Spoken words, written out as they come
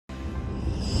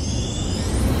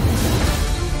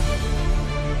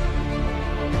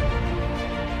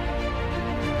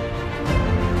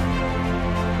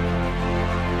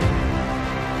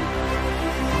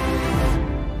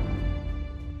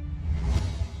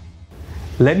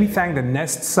Let me thank the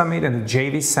Nest Summit and the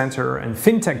JV Center and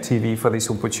FinTech TV for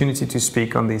this opportunity to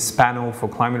speak on this panel for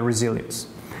climate resilience.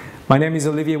 My name is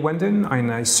Olivier Wenden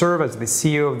and I serve as the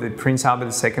CEO of the Prince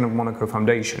Albert II of Monaco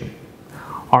Foundation.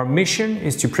 Our mission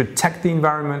is to protect the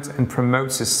environment and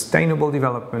promote sustainable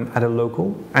development at a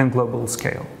local and global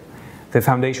scale. The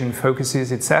Foundation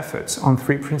focuses its efforts on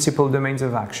three principal domains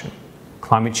of action: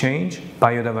 climate change,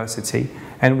 biodiversity,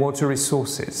 and water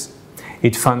resources.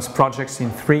 It funds projects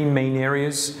in three main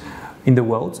areas in the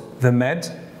world: the Med,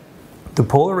 the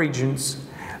polar regions,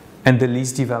 and the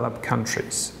least developed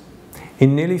countries.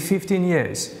 In nearly 15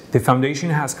 years, the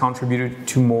Foundation has contributed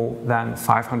to more than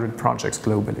 500 projects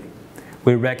globally.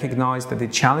 We recognize that the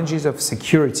challenges of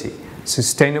security,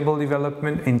 sustainable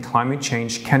development, and climate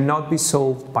change cannot be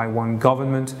solved by one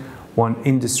government, one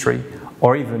industry,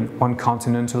 or even one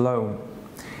continent alone.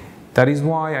 That is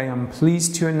why I am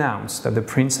pleased to announce that the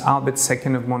Prince Albert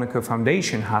II of Monaco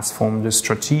Foundation has formed a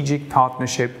strategic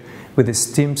partnership with the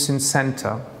Stimson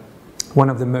Center, one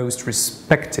of the most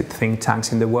respected think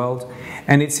tanks in the world,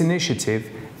 and its initiative,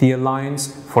 the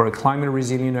Alliance for a Climate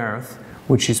Resilient Earth,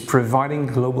 which is providing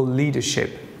global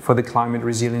leadership for the climate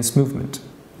resilience movement.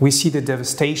 We see the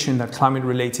devastation that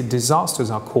climate-related disasters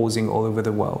are causing all over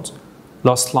the world.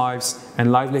 Lost lives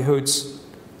and livelihoods,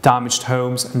 damaged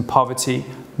homes and poverty,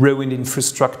 ruined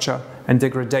infrastructure, and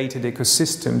degraded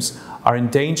ecosystems are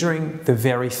endangering the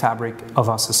very fabric of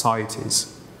our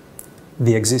societies,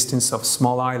 the existence of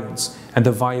small islands, and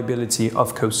the viability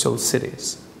of coastal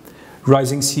cities.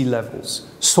 Rising sea levels,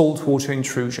 saltwater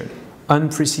intrusion,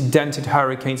 unprecedented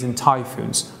hurricanes and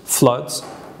typhoons, floods,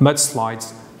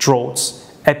 mudslides,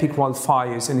 droughts, epic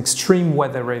wildfires, and extreme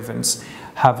weather events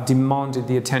have demanded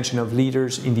the attention of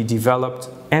leaders in the developed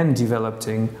and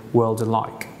developing world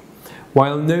alike.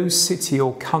 While no city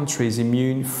or country is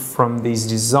immune from these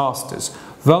disasters,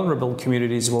 vulnerable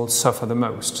communities will suffer the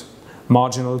most.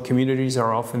 Marginal communities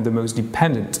are often the most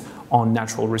dependent on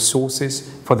natural resources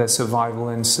for their survival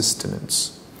and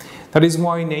sustenance. That is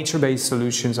why nature-based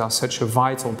solutions are such a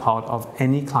vital part of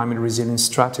any climate resilience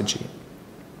strategy.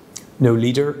 No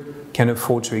leader can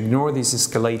afford to ignore these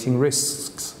escalating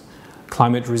risks.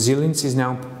 Climate resilience is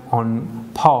now on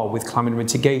par with climate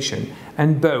mitigation,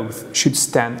 and both should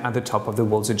stand at the top of the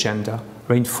world's agenda,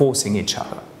 reinforcing each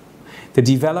other. The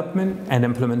development and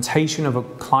implementation of a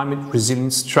climate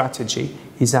resilience strategy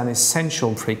is an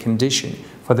essential precondition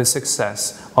for the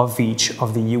success of each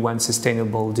of the UN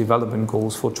Sustainable Development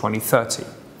Goals for 2030.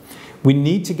 We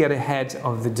need to get ahead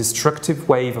of the destructive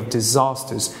wave of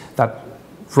disasters that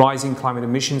rising climate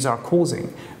emissions are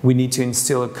causing. We need to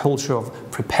instill a culture of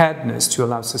preparedness to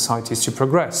allow societies to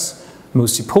progress.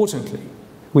 Most importantly,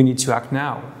 we need to act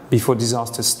now, before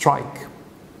disasters strike.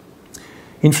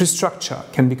 Infrastructure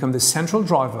can become the central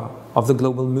driver of the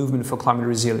global movement for climate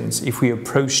resilience if we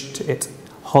approached it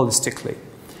holistically.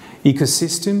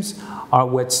 Ecosystems are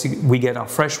where we get our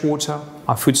fresh water,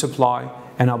 our food supply,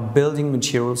 and our building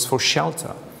materials for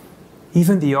shelter.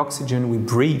 Even the oxygen we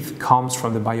breathe comes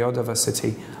from the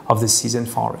biodiversity of the seas and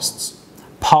forests.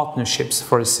 Partnerships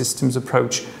for a systems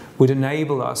approach would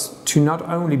enable us to not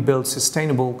only build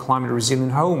sustainable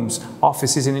climate-resilient homes,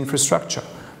 offices, and infrastructure,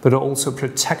 but also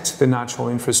protect the natural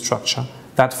infrastructure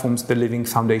that forms the living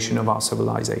foundation of our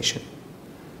civilization.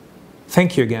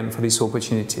 Thank you again for this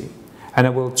opportunity, and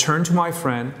I will turn to my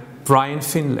friend Brian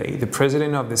Finlay, the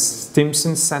president of the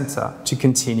Stimson Center, to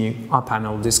continue our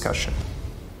panel discussion.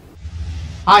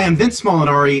 Hi, I'm Vince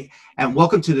Molinari, and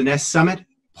welcome to the Nest Summit,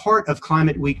 part of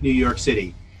Climate Week New York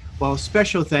City. Well, a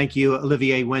special thank you,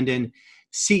 Olivier Wenden,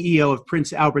 CEO of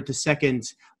Prince Albert II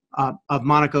of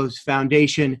Monaco's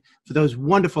Foundation, for those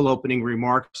wonderful opening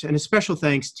remarks, and a special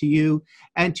thanks to you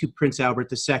and to Prince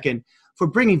Albert II for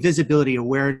bringing visibility,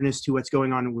 awareness to what's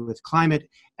going on with climate,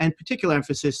 and particular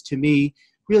emphasis to me,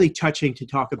 really touching to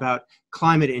talk about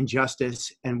climate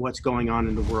injustice and what's going on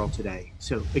in the world today.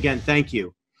 So again, thank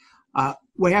you.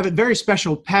 We have a very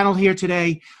special panel here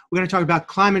today. We're going to talk about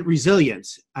climate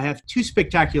resilience. I have two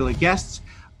spectacular guests,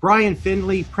 Brian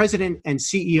Finlay, President and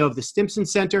CEO of the Stimson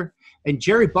Center, and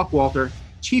Jerry Buckwalter,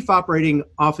 Chief Operating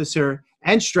Officer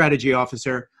and Strategy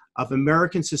Officer of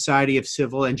American Society of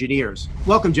Civil Engineers.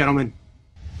 Welcome, gentlemen.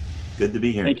 Good to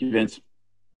be here. Thank you, Vince.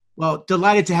 Well,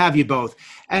 delighted to have you both.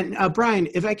 And Brian,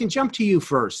 if I can jump to you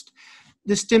first,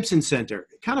 the Stimson Center,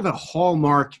 kind of a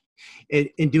hallmark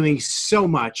in doing so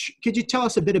much. Could you tell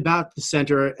us a bit about the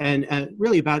center and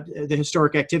really about the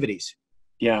historic activities?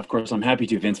 Yeah, of course. I'm happy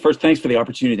to, Vince. First, thanks for the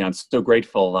opportunity. I'm so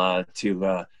grateful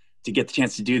to get the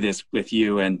chance to do this with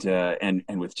you and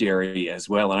with Jerry as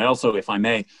well. And I also, if I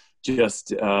may,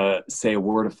 just say a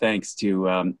word of thanks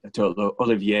to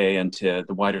Olivier and to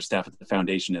the wider staff at the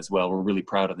foundation as well. We're really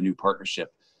proud of the new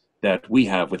partnership that we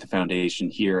have with the foundation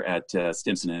here at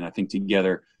Stimson, and I think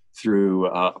together through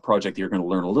a project that you're going to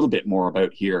learn a little bit more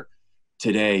about here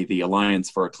today, the Alliance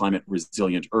for a Climate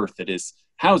Resilient Earth, that is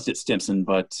housed at Stimson,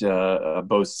 but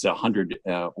boasts 100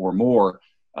 or more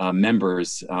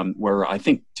members, where I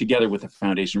think together with the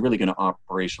foundation, really going to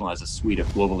operationalize a suite of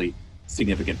globally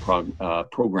significant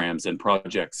programs and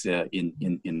projects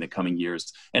in the coming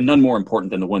years, and none more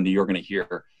important than the one that you're going to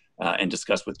hear and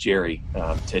discuss with Jerry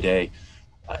today.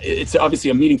 It's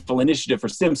obviously a meaningful initiative for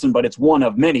Stimson, but it's one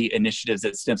of many initiatives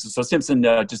at Stimson. So Stimson,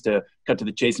 just to cut to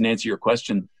the chase and answer your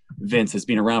question, Vince, has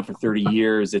been around for 30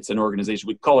 years. It's an organization,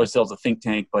 we call ourselves a think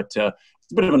tank, but it's a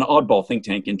bit of an oddball think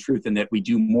tank in truth, in that we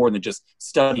do more than just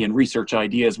study and research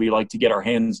ideas. We like to get our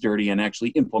hands dirty and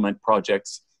actually implement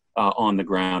projects on the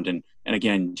ground. And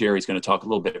again, Jerry's going to talk a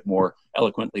little bit more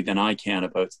eloquently than I can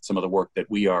about some of the work that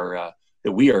we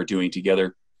are doing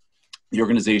together. The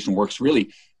organization works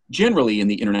really generally in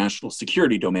the international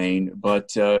security domain,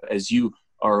 but as you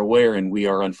are aware, and we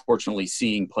are unfortunately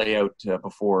seeing play out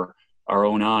before our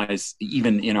own eyes,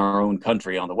 even in our own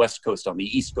country, on the West Coast, on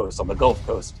the East Coast, on the Gulf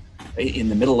Coast, in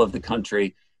the middle of the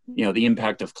country, the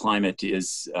impact of climate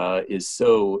is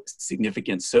so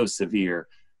significant, so severe,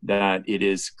 that it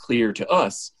is clear to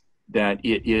us that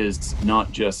it is not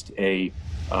just a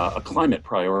climate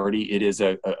priority, it is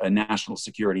a national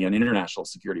security and international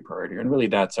security priority. And really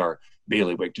that's our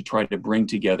bailiwick, to try to bring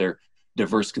together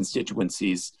diverse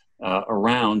constituencies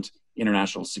around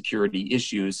international security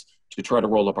issues, to try to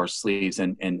roll up our sleeves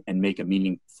and make a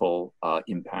meaningful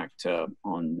impact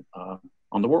on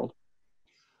the world.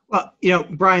 Well,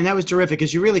 Brian, that was terrific,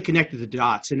 because you really connected the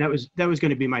dots, and that was going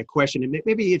to be my question. And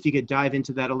maybe if you could dive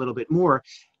into that a little bit more,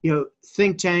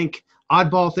 think tank,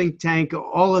 oddball think tank,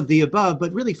 all of the above,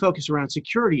 but really focus around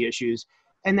security issues,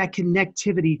 and that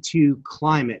connectivity to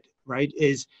climate, right,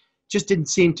 just didn't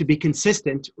seem to be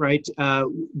consistent, right,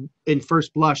 in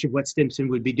first blush of what Stimson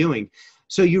would be doing.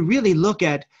 So you really look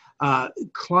at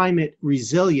climate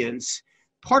resilience,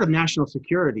 part of national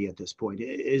security at this point.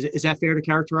 Is that fair to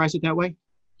characterize it that way?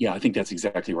 Yeah, I think that's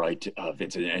exactly right,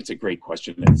 Vincent. And it's a great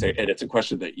question. And it's a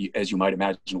question that, as you might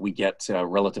imagine, we get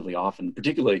relatively often,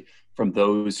 particularly from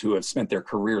those who have spent their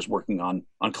careers working on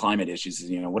climate issues.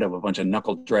 What have a bunch of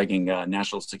knuckle-dragging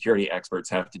national security experts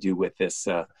have to do with this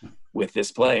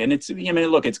play? And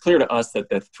look, it's clear to us that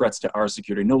the threats to our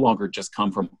security no longer just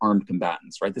come from armed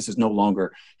combatants, right? This is no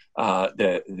longer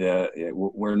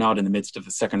we're not in the midst of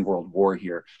the Second World War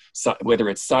here. So, whether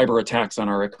it's cyber attacks on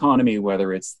our economy,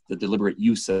 whether it's the deliberate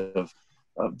use of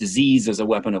disease as a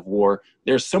weapon of war,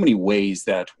 there's so many ways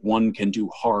that one can do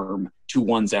harm to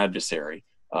one's adversary,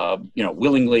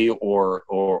 willingly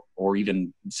or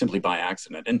even simply by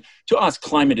accident. And to us,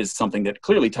 climate is something that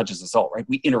clearly touches us all, right?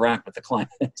 We interact with the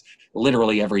climate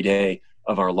literally every day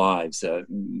of our lives.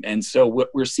 And so what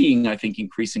we're seeing, I think,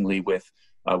 increasingly with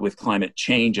climate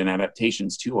change and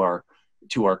adaptations to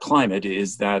our climate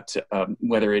is that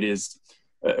whether it is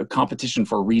competition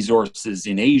for resources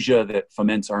in Asia that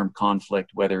foments armed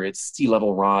conflict, whether it's sea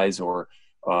level rise or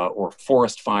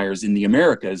forest fires in the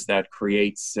Americas that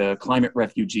creates climate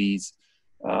refugees,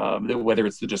 whether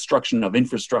it's the destruction of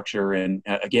infrastructure and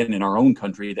again in our own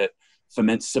country that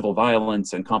foments civil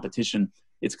violence and competition,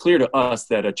 it's clear to us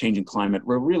that a changing climate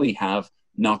will really have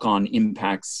knock-on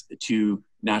impacts to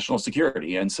national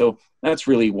security. And so that's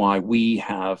really why we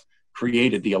have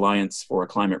created the Alliance for a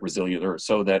Climate Resilient Earth,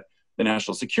 so that the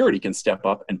national security can step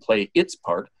up and play its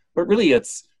part, but really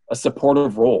it's a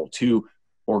supportive role to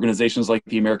organizations like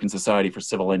the American Society for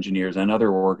Civil Engineers and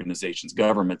other organizations,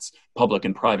 governments, public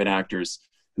and private actors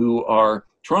who are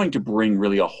trying to bring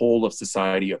really a whole of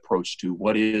society approach to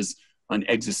what is an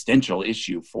existential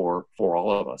issue for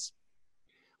all of us.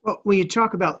 Well, when you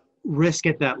talk about risk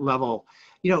at that level,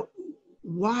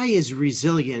 why is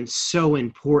resilience so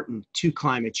important to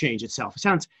climate change itself? It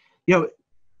sounds,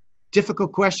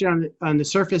 difficult question on the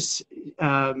surface,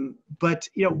 but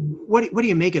what do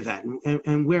you make of that,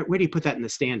 and where do you put that in the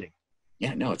standing?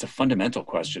 Yeah, no, it's a fundamental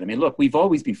question. I mean, look, we've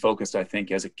always been focused, I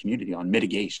think, as a community on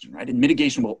mitigation, right? And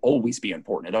mitigation will always be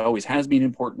important. It always has been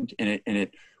important, and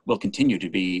it will continue to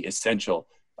be essential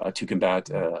to combat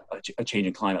a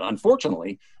changing climate.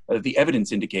 Unfortunately, the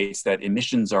evidence indicates that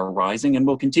emissions are rising and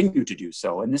will continue to do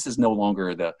so. And this is no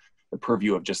longer the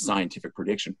purview of just scientific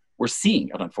prediction. We're seeing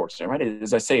it, unfortunately, right?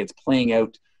 As I say, it's playing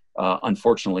out,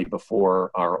 unfortunately,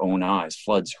 before our own eyes.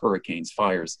 Floods, hurricanes,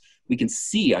 fires. We can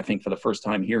see, I think, for the first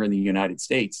time here in the United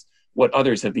States, what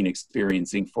others have been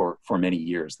experiencing for many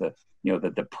years,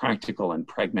 the practical and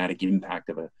pragmatic impact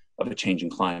of a changing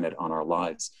climate on our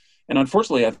lives. And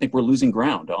unfortunately, I think we're losing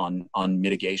ground on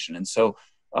mitigation. And so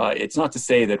it's not to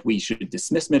say that we should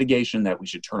dismiss mitigation, that we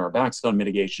should turn our backs on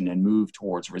mitigation and move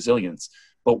towards resilience.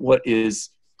 But what is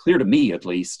clear to me, at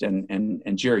least,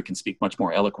 and Jerry can speak much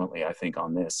more eloquently, I think,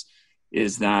 on this,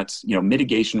 is that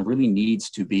mitigation really needs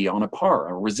to be on a par.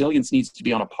 Or resilience needs to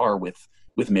be on a par with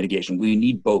mitigation. We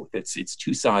need both. It's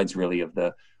two sides really of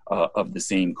the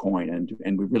same coin,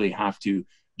 and we really have to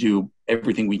do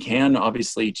everything we can,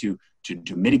 obviously, to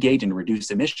mitigate and reduce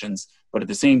emissions. But at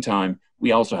the same time,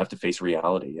 we also have to face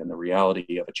reality, and the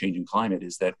reality of a changing climate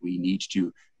is that we need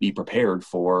to be prepared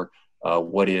for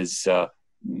what is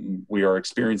we are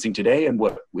experiencing today and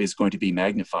what is going to be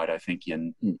magnified, I think,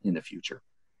 in the future.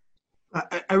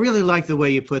 I really like the way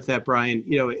you put that, Brian.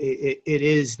 It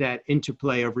is that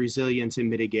interplay of resilience and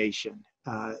mitigation.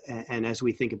 And as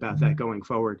we think about that going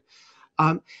forward.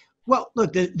 Well,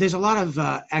 look, there's a lot of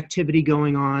activity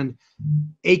going on.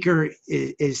 ACRE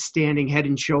is standing head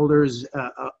and shoulders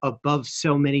above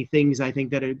so many things, I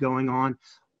think, that are going on.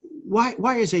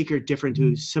 Why is ACRE different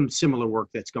to some similar work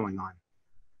that's going on?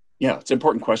 Yeah, it's an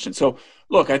important question. So,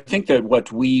 look, I think that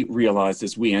what we realized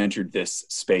as we entered this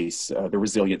space, the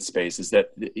resilient space, is that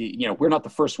we're not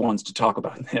the first ones to talk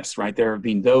about this, right? There have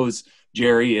been those,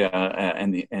 Jerry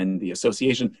and the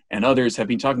association and others have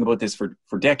been talking about this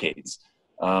for decades,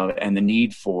 and the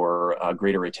need for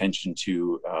greater attention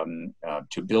to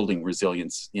building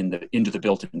resilience into the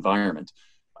built environment.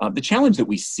 The challenge that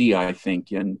we see, I think,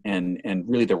 and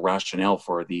really the rationale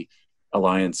for the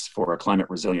Alliance for a Climate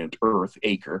Resilient Earth,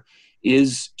 ACRE,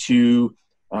 is to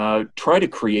try to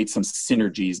create some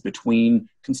synergies between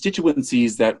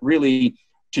constituencies that really,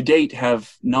 to date, have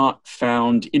not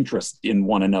found interest in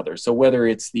one another. So whether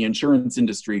it's the insurance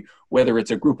industry, whether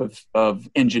it's a group of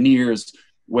engineers,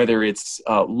 whether it's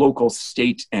local,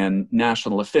 state, and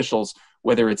national officials,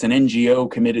 whether it's an NGO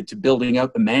committed to building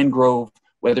out the mangrove,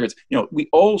 whether it's, we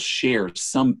all share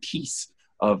some piece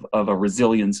of a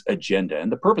resilience agenda.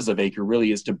 And the purpose of ACRE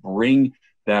really is to bring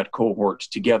that cohort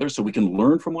together so we can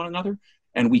learn from one another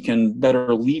and we can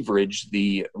better leverage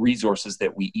the resources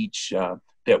that we each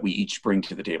bring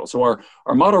to the table. So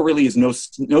our motto really is no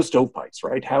stovepipes,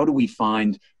 right? How do we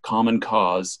find common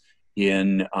cause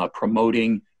in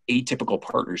promoting atypical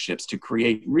partnerships to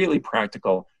create really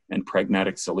practical and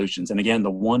pragmatic solutions? And again,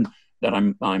 the one that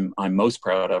I'm most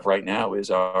proud of right now is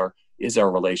our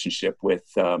relationship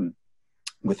with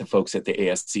the folks at the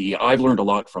ASCE. I've learned a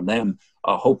lot from them.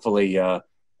 Hopefully,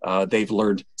 they've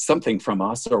learned something from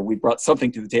us, or we brought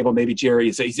something to the table. Maybe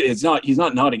Jerry he's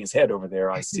not nodding his head over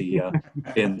there. I see,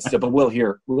 but we'll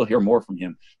hear more from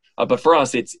him. But for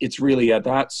us, it's really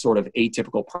that sort of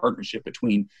atypical partnership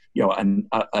between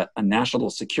a national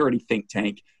security think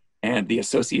tank and the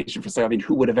Association for Saving.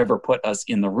 Who would have ever put us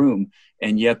in the room?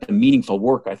 And yet, the meaningful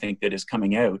work I think that is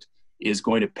coming out is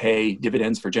going to pay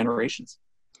dividends for generations.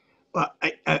 Well,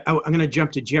 I'm going to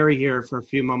jump to Jerry here for a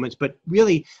few moments, but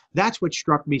really that's what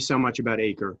struck me so much about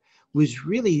ACRE was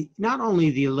really not only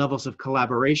the levels of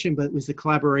collaboration, but it was the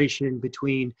collaboration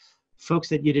between folks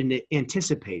that you didn't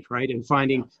anticipate, right? And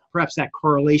finding perhaps that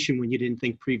correlation when you didn't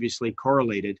think previously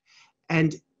correlated.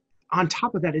 And on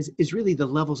top of that is really the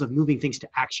levels of moving things to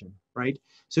action, right?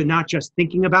 So not just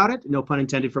thinking about it, no pun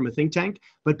intended from a think tank,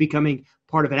 but becoming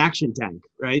part of an action tank,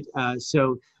 right?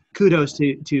 So kudos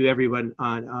to everyone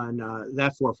on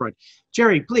that forefront.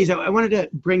 Jerry, please, I wanted to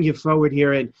bring you forward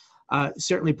here, and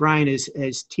certainly Brian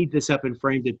has teed this up and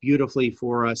framed it beautifully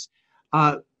for us.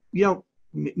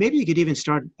 Maybe you could even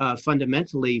start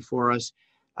fundamentally for us.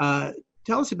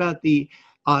 Tell us about the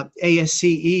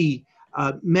ASCE.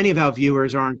 Many of our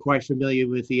viewers aren't quite familiar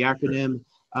with the acronym,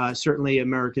 certainly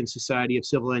American Society of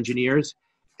Civil Engineers.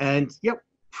 And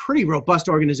pretty robust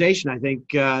organization, I think,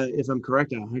 if I'm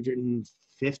correct,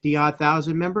 150-odd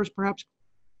thousand members, perhaps.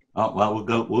 Oh, well,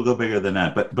 we'll go bigger than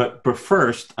that. But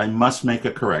first, I must make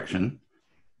a correction.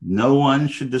 No one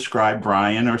should describe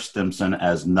Brian or Stimson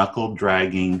as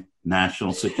knuckle-dragging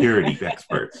national security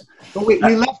experts. But we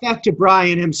left that to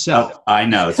Brian himself. Oh, I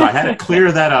know. So I had to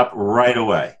clear that up right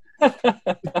away.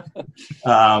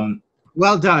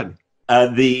 Well done.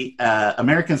 The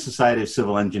American Society of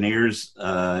Civil Engineers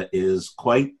is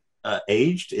quite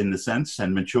aged in the sense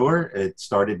and mature. It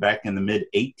started back in the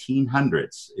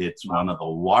mid-1800s. It's one of the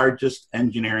largest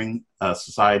engineering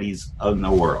societies in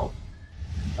the world.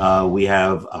 We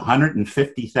have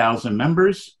 150,000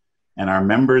 members, and our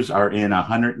members are in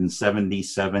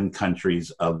 177 countries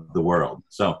of the world.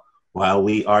 So while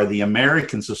we are the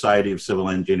American Society of Civil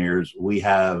Engineers, we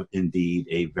have indeed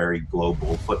a very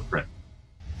global footprint.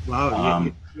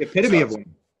 Wow, the epitome of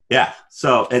one. Yeah,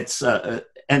 so it's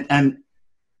and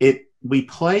we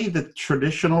play the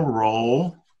traditional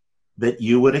role that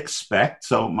you would expect.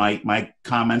 So my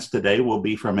comments today will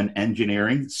be from an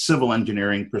engineering, civil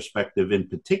engineering perspective in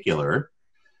particular.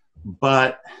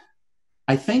 But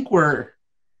I think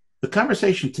the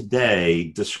conversation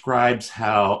today describes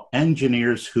how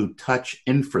engineers who touch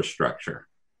infrastructure,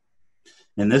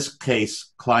 in this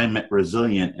case, climate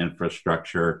resilient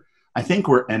infrastructure, I think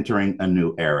we're entering a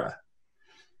new era.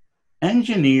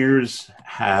 Engineers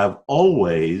have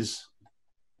always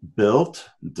built,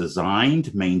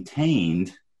 designed,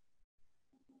 maintained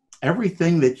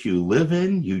everything that you live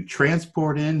in, you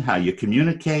transport in, how you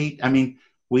communicate. I mean,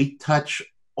 we touch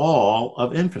all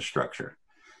of infrastructure.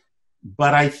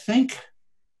 But I think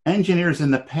engineers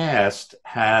in the past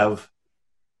have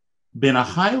been a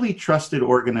highly trusted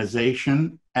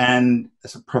organization and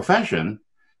as a profession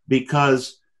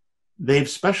because they've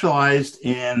specialized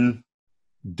in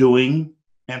doing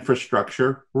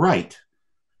infrastructure right,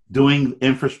 doing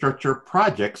infrastructure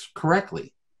projects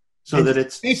correctly so And that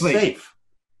it's safely. safe.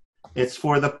 It's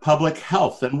for the public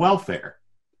health and welfare.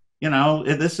 You know,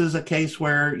 this is a case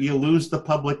where you lose the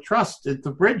public trust if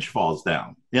the bridge falls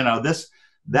down. You know,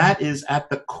 that is at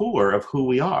the core of who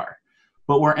we are.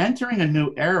 But we're entering a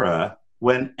new era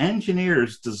when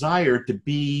engineers desire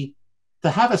to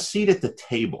have a seat at the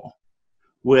table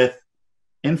with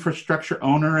infrastructure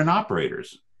owner and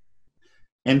operators,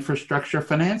 infrastructure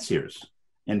financiers,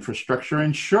 infrastructure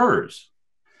insurers,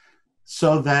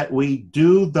 so that we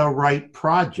do the right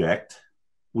project.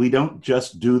 We don't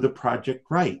just do the project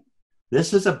right.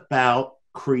 This is about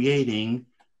creating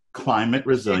climate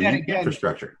resilient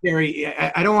infrastructure. Jerry,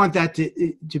 I don't want that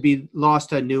to be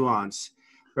lost on nuance,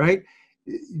 right?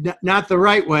 Not the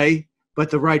right way, but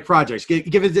the right projects.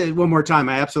 Give it one more time.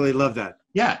 I absolutely love that.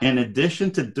 Yeah, in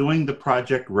addition to doing the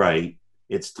project right,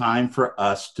 it's time for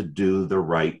us to do the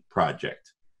right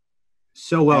project.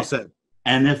 So well said.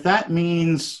 And if that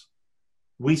means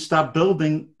we stop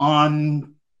building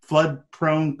on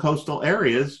flood-prone coastal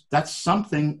areas, that's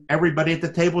something everybody at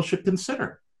the table should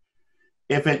consider.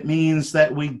 If it means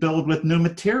that we build with new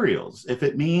materials, if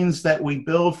it means that we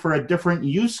build for a different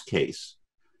use case,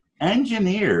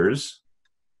 engineers,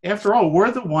 after all,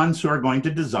 we're the ones who are going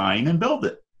to design and build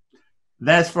it.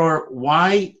 That's for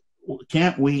why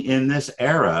can't we, in this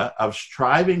era of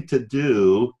striving to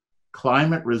do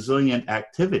climate resilient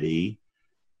activity,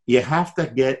 you have to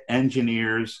get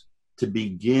engineers to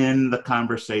begin the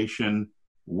conversation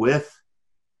with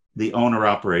the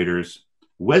owner-operators,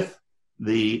 with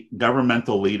the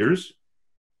governmental leaders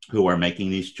who are making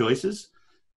these choices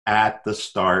at the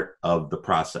start of the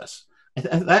process.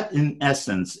 That, in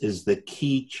essence, is the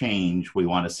key change we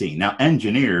want to see. Now,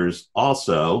 engineers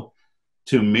also,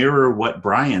 to mirror what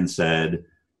Brian said,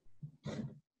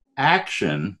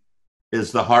 action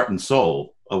is the heart and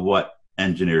soul of what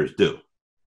engineers do.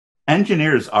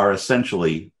 Engineers are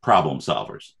essentially problem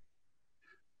solvers.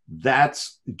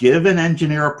 Give an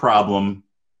engineer a problem,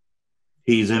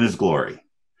 he's in his glory.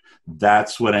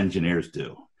 That's what engineers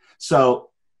do. So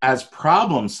as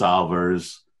problem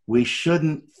solvers, we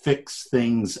shouldn't fix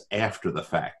things after the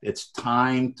fact. It's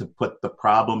time to put the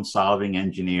problem-solving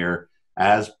engineer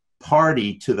as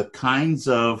party to the kinds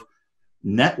of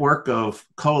network of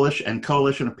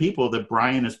coalition of people that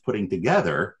Brian is putting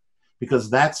together,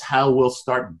 because that's how we'll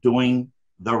start doing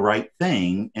the right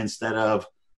thing instead of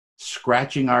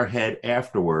scratching our head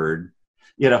afterward.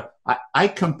 You know, I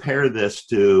compare this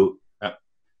to,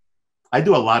 I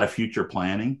do a lot of future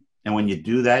planning. And when you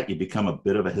do that, you become a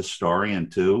bit of a historian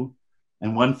too.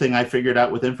 And one thing I figured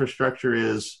out with infrastructure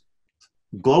is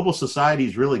global society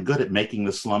is really good at making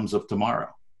the slums of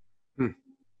tomorrow.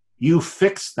 You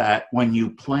fix that when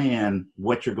you plan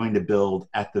what you're going to build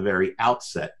at the very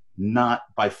outset, not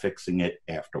by fixing it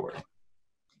afterward.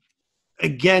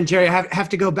 Again, Jerry, I have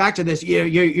to go back to this.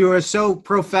 You are so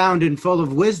profound and full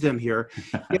of wisdom here.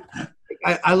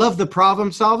 I love the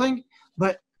problem solving,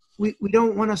 but we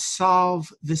don't want to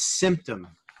solve the symptom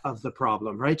of the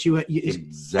problem, right? Exactly.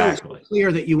 It's so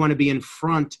clear that you want to be in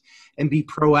front and be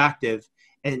proactive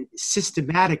and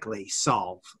systematically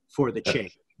solve for the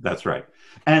change. That's right.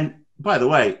 And by the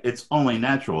way, it's only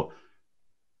natural.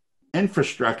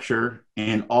 Infrastructure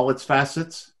in all its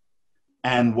facets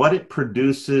and what it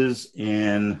produces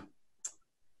in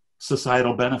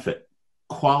societal benefit,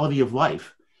 quality of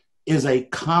life, is a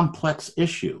complex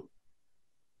issue.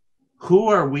 Who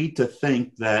are we to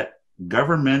think that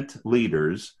government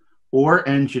leaders or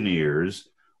engineers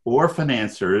or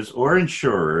financiers or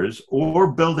insurers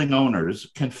or building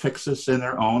owners can fix this in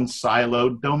their own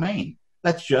siloed domain?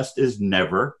 That just is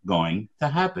never going to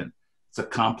happen. It's a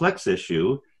complex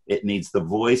issue. It needs the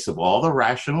voice of all the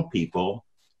rational people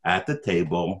at the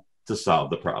table to solve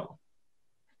the problem.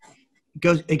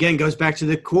 Goes back to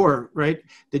the core, right?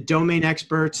 The domain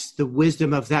experts, the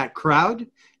wisdom of that crowd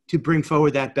to bring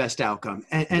forward that best outcome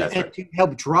and Right. to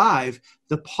help drive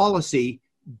the policy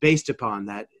based upon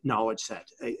that knowledge set.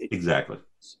 Exactly.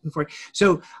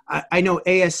 So I know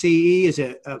ASCE is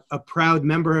a proud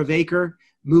member of ACRE,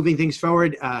 moving things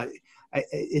forward.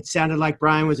 It sounded like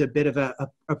Brian was a bit of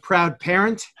a proud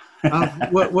parent of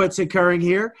what's occurring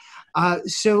here.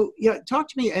 So yeah, talk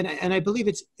to me, and I believe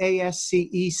it's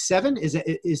ASCE 7.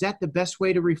 Is that the best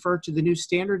way to refer to the new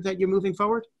standard that you're moving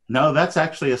forward? No, that's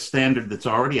actually a standard that's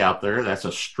already out there. That's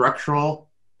a structural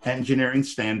engineering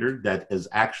standard that has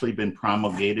actually been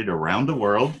promulgated around the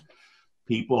world.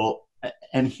 People,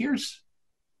 and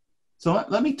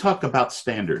let me talk about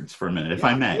standards for a minute, if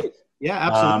I may. Please. Yeah,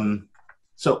 absolutely.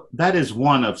 So that is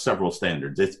one of several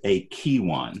standards. It's a key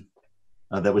one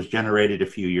that was generated a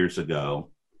few years ago.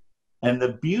 And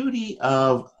the beauty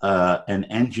of an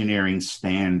engineering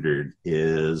standard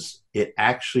is it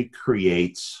actually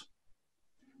creates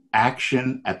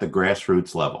action at the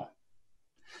grassroots level.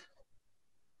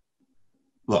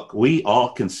 Look, we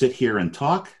all can sit here and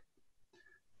talk.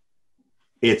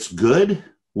 It's good.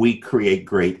 We create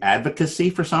great advocacy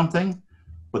for something.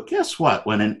 But guess what?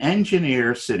 When an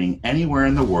engineer sitting anywhere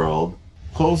in the world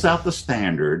pulls out the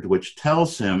standard, which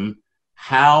tells him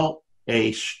how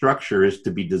a structure is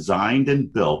to be designed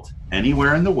and built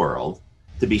anywhere in the world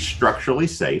to be structurally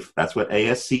safe, that's what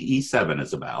ASCE 7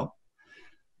 is about,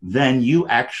 then you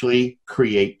actually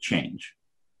create change.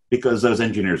 Because those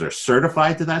engineers are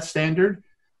certified to that standard,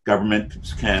 government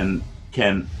can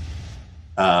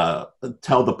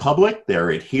tell the public they're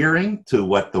adhering to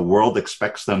what the world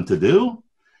expects them to do,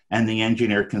 and the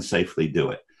engineer can safely do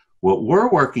it. What we're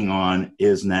working on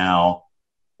is now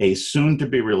a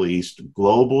soon-to-be-released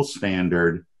global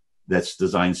standard that's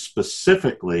designed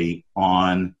specifically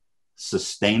on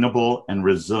sustainable and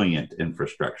resilient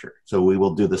infrastructure. So we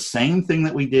will do the same thing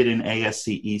that we did in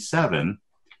ASCE 7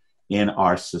 in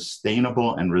our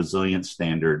sustainable and resilient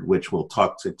standard, which will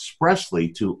talk expressly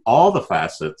to all the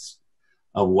facets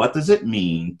of what does it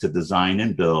mean to design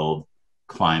and build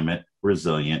climate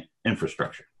resilient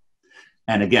infrastructure.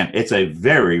 And again, it's a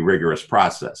very rigorous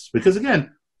process because,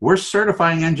 again, we're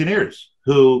certifying engineers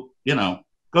who,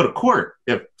 go to court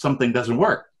if something doesn't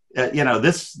work.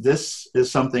 This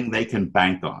is something they can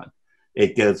bank on.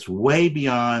 It gets way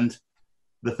beyond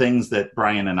the things that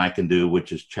Brian and I can do,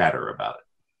 which is chatter about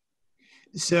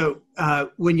it. So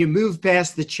when you move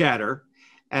past the chatter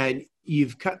and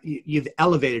you've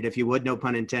elevated, if you would, no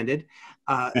pun intended,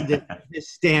 the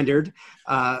standard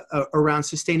around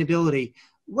sustainability.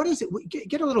 What is it?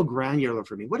 Get a little granular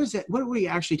for me. What is it? What are we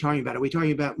actually talking about? Are we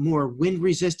talking about more wind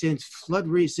resistant, flood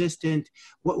resistant?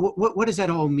 What does that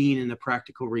all mean in the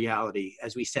practical reality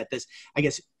as we set this? I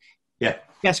guess. Yeah.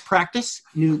 Best practice,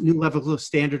 new level of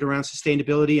standard around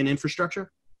sustainability and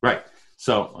infrastructure. Right.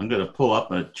 So I'm going to pull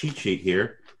up a cheat sheet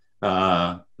here.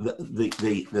 The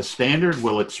standard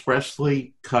will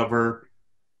expressly cover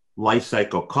life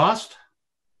cycle cost,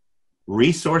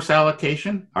 resource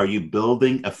allocation. Are you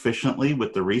building efficiently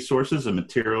with the resources and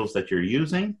materials that you're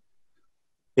using?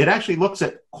 It actually looks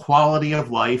at quality of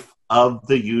life of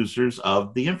the users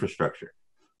of the infrastructure.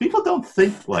 People don't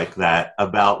think like that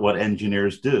about what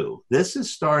engineers do. This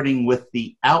is starting with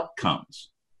the outcomes,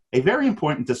 a very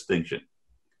important distinction.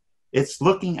 It's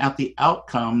looking at the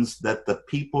outcomes that the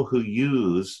people who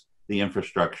use the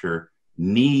infrastructure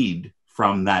need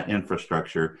from that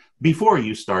infrastructure before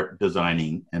you start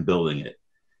designing and building it.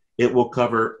 It will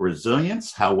cover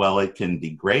resilience, how well it can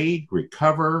degrade,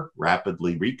 recover,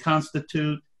 rapidly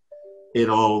reconstitute.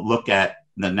 It'll look at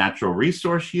the natural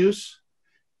resource use,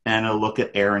 and it'll look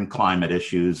at air and climate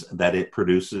issues that it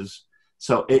produces.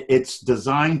 So it's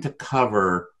designed to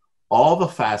cover all the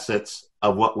facets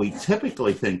of what we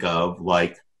typically think of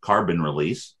like carbon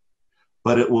release,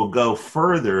 but it will go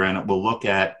further and it will look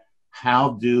at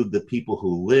how do the people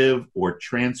who live or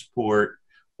transport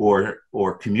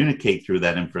or communicate through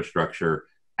that infrastructure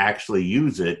actually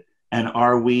use it, and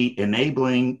are we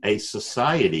enabling a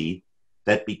society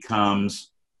that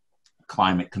becomes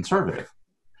climate conservative?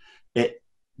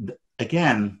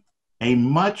 Again, a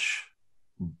much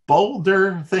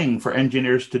bolder thing for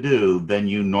engineers to do than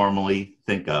you normally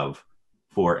think of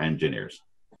for engineers.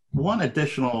 One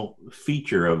additional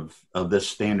feature of this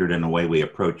standard and the way we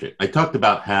approach it, I talked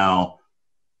about how,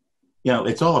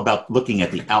 it's all about looking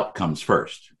at the outcomes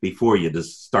first before you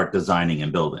just start designing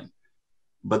and building.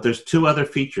 But there's two other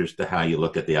features to how you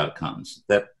look at the outcomes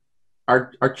that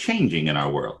are changing in our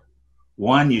world.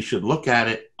 One, you should look at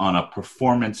it on a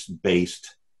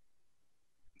performance-based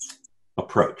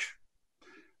approach.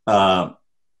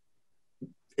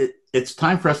 it's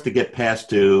time for us to get past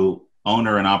to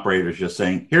owner and operators just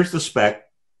saying, here's the spec,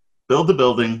 build the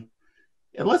building,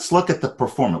 and let's look at the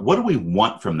performance. What do we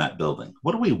want from that building?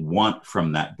 What do we want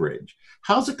from that bridge?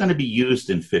 How's it going to be used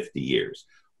in 50 years?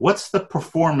 What's the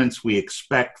performance we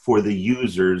expect for the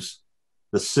users,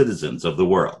 the citizens of the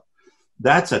world?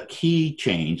 That's a key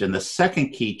change. And the second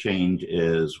key change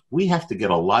is we have to get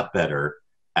a lot better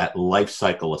at life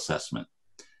cycle assessment.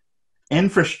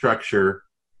 Infrastructure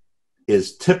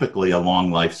is typically a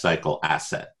long life cycle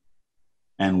asset.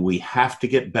 And we have to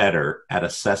get better at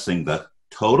assessing the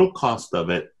total cost of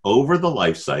it over the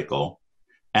life cycle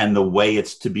and the way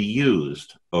it's to be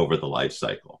used over the life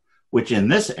cycle, which in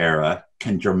this era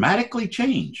can dramatically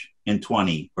change in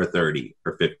 20 or 30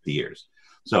 or 50 years.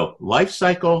 So life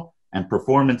cycle and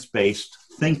performance-based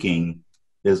thinking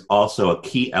is also a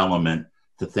key element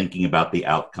to thinking about the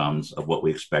outcomes of what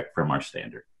we expect from our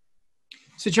standard.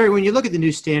 So Jerry, when you look at the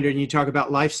new standard and you talk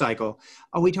about life cycle,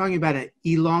 are we talking about an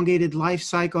elongated life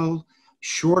cycle,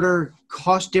 shorter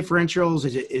cost differentials?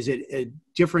 Is it a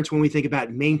difference when we think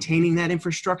about maintaining that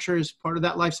infrastructure as part of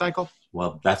that life cycle?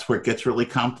 Well, that's where it gets really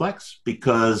complex,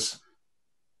 because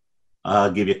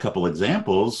I'll give you a couple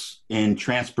examples. In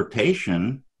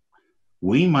transportation,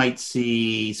 we might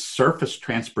see surface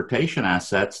transportation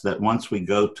assets that once we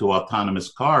go to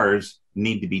autonomous cars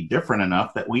need to be different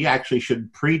enough that we actually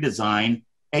should pre-design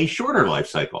a shorter life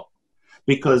cycle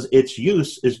because its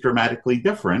use is dramatically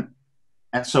different.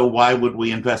 And so why would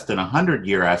we invest in a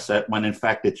 100-year asset when in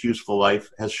fact its useful life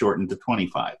has shortened to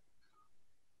 25?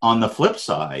 On the flip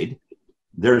side,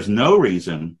 there's no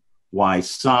reason why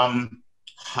some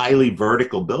highly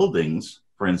vertical buildings,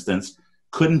 for instance,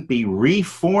 couldn't be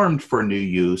reformed for new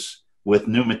use with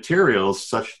new materials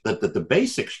such that the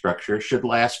basic structure should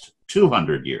last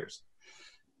 200 years.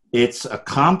 It's a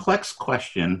complex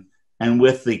question, and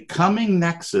with the coming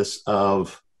nexus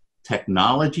of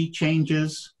technology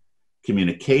changes,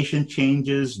 communication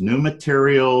changes, new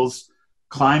materials,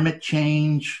 climate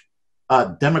change,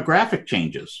 demographic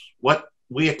changes, what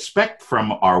we expect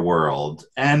from our world,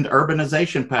 and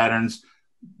urbanization patterns,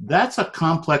 that's a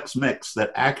complex mix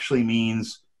that actually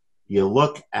means you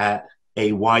look at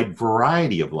a wide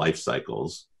variety of life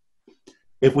cycles.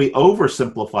 If we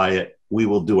oversimplify it, we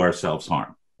will do ourselves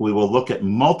harm. We will look at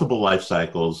multiple life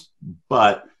cycles,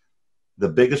 but the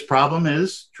biggest problem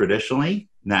is traditionally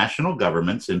national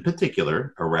governments in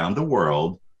particular around the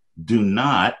world do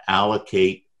not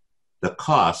allocate the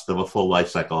cost of a full life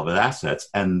cycle of assets.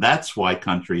 And that's why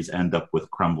countries end up with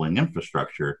crumbling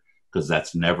infrastructure, because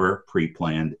that's never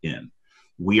pre-planned in.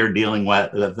 We are dealing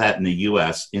with that in the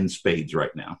US in spades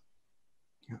right now.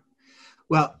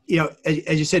 Well,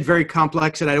 as you said, very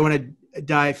complex, and I don't want to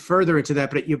dive further into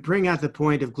that, but you bring out the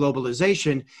point of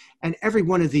globalization, and every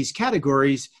one of these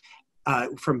categories,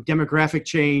 from demographic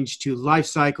change to life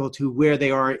cycle to where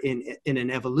they are in an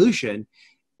evolution,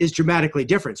 is dramatically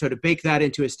different. So to bake that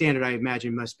into a standard, I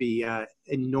imagine, must be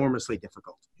enormously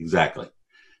difficult. Exactly.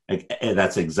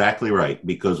 That's exactly right,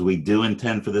 because we do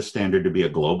intend for this standard to be a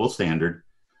global standard.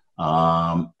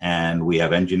 And we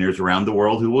have engineers around the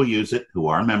world who will use it, who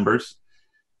are members.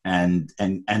 And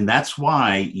that's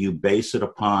why you base it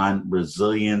upon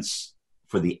resilience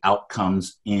for the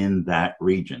outcomes in that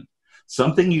region.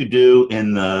 Something you do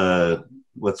in the,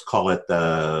 let's call it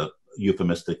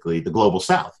euphemistically, the global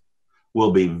South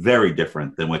will be very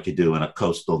different than what you do in a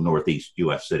coastal Northeast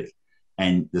US city.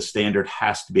 And the standard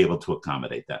has to be able to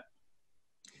accommodate that.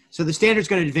 So the standard's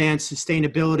going to advance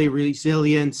sustainability,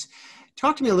 resilience.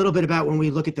 Talk to me a little bit about when we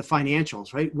look at the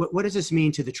financials, right? What does this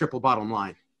mean to the triple bottom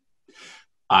line?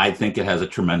 I think it has a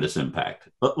tremendous impact.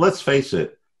 But let's face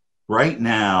it, right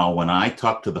now, when I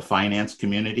talk to the finance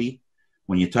community,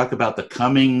 when you talk about the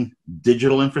coming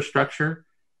digital infrastructure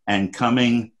and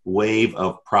coming wave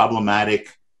of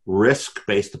problematic risk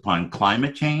based upon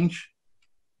climate change,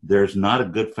 there's not a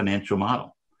good financial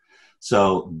model.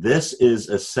 So this is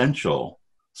essential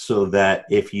so that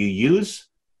if you use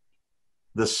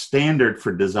the standard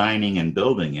for designing and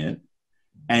building it,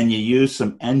 and you use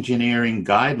some engineering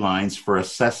guidelines for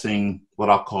assessing what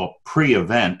I'll call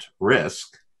pre-event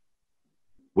risk,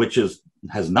 which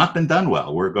has not been done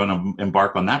well. We're going to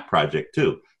embark on that project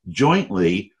too,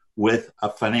 jointly with a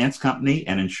finance company,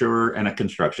 an insurer, and a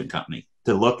construction company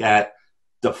to look at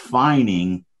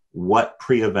defining what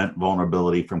pre-event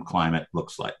vulnerability from climate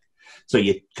looks like. So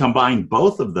you combine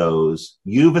both of those,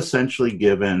 you've essentially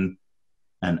given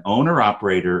an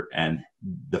owner-operator and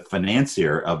the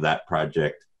financier of that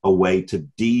project a way to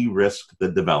de-risk the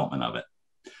development of it.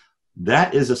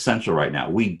 That is essential right now.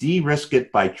 We de-risk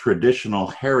it by traditional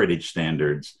heritage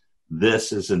standards.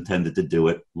 This is intended to do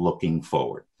it looking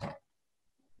forward.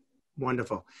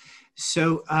 Wonderful.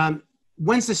 So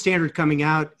when's the standard coming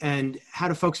out, and how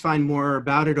do folks find more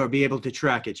about it or be able to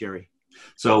track it, Jerry?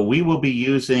 So we will be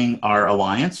using our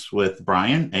alliance with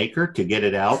Brian ACRE to get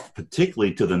it out,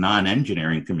 particularly to the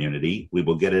non-engineering community. We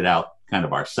will get it out kind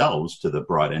of ourselves to the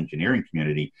broad engineering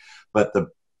community. But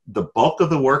the bulk of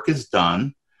the work is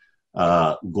done.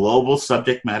 Global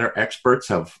subject matter experts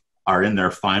are in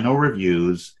their final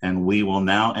reviews, and we will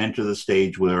now enter the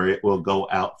stage where it will go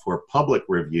out for public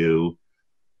review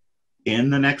in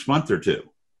the next month or two.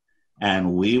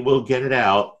 And we will get it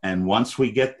out, and once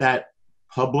we get that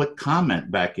public comment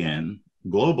back in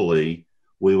globally,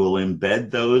 we will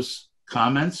embed those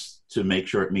comments to make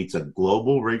sure it meets a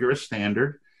global rigorous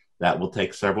standard. That will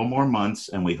take several more months,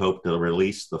 and we hope to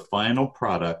release the final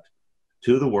product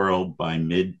to the world by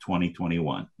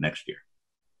mid-2021, next year.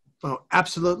 Well,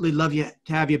 absolutely love to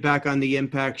have you back on the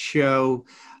Impact Show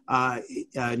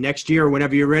next year,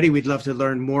 whenever you're ready. We'd love to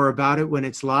learn more about it when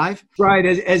it's live. Right,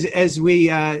 as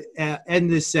we end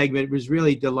this segment, it was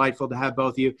really delightful to have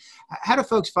both of you. How do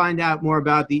folks find out more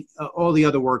about all the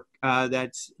other work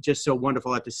that's just so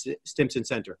wonderful at the Stimson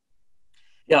Center?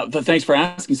 Yeah, thanks for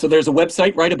asking. So there's a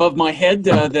website right above my head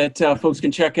that folks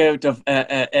can check out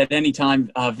at any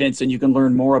time, Vince, and you can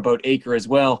learn more about ACRE as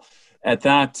well at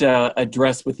that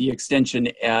address with the extension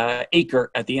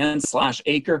ACRE at the end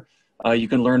 /ACRE. You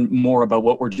can learn more about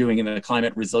what we're doing in the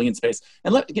climate resilience space.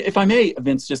 And if I may,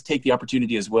 Vince, just take the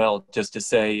opportunity as well, just to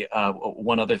say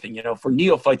one other thing. You know, for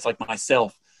neophytes like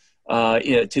myself,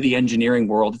 to the engineering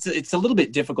world, it's a little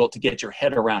bit difficult to get your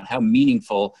head around how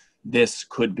meaningful this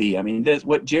could be. I mean,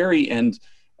 what Jerry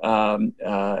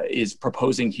is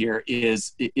proposing here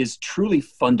is truly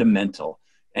fundamental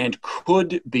and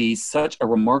could be such a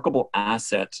remarkable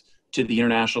asset to the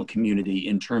international community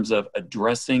in terms of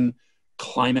addressing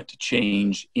climate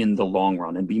change in the long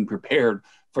run and being prepared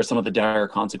for some of the dire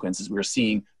consequences we're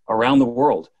seeing around the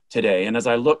world today. And as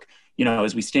I look, you know,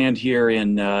 as we stand here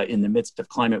in the midst of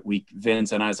Climate Week,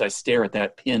 Vince, and as I stare at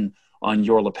that pin on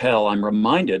your lapel, I'm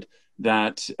reminded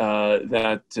that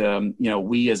you know,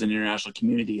 we as an international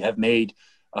community have made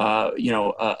you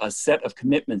know, a set of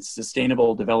commitments,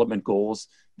 sustainable development goals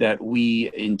that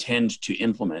we intend to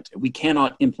implement. We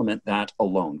cannot implement that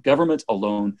alone. Government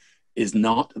alone is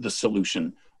not the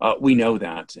solution. We know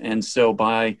that. And so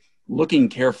by looking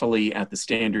carefully at the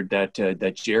standard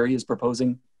that Jerry is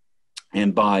proposing,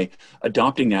 and by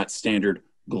adopting that standard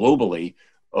globally,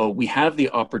 we have the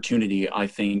opportunity, I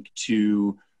think,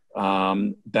 to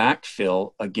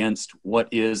backfill against what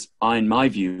is, in my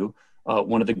view,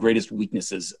 one of the greatest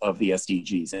weaknesses of the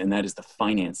SDGs, and that is the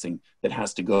financing that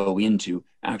has to go into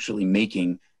actually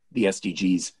making the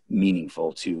SDGs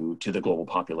meaningful to the global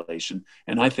population.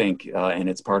 And I think, and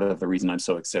it's part of the reason I'm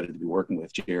so excited to be working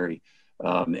with Jerry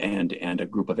and a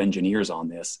group of engineers on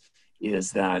this,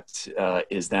 is that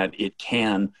it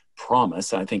can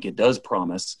promise, I think it does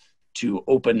promise, to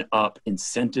open up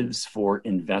incentives for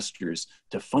investors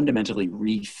to fundamentally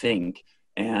rethink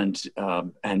and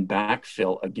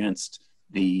backfill against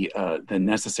the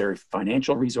necessary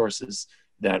financial resources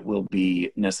that will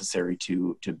be necessary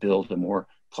to build a more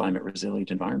climate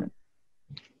resilient environment.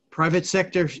 Private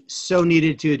sector so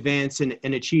needed to advance and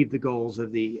achieve the goals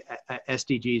of the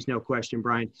SDGs, no question,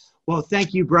 Brian. Well,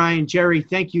 thank you, Brian. Jerry,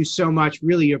 thank you so much.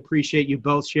 Really appreciate you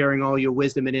both sharing all your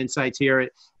wisdom and insights here,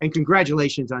 and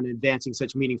congratulations on advancing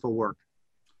such meaningful work.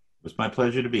 It was my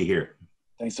pleasure to be here.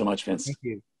 Thanks so much, Vince. Thank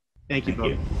you. Thank you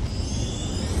both.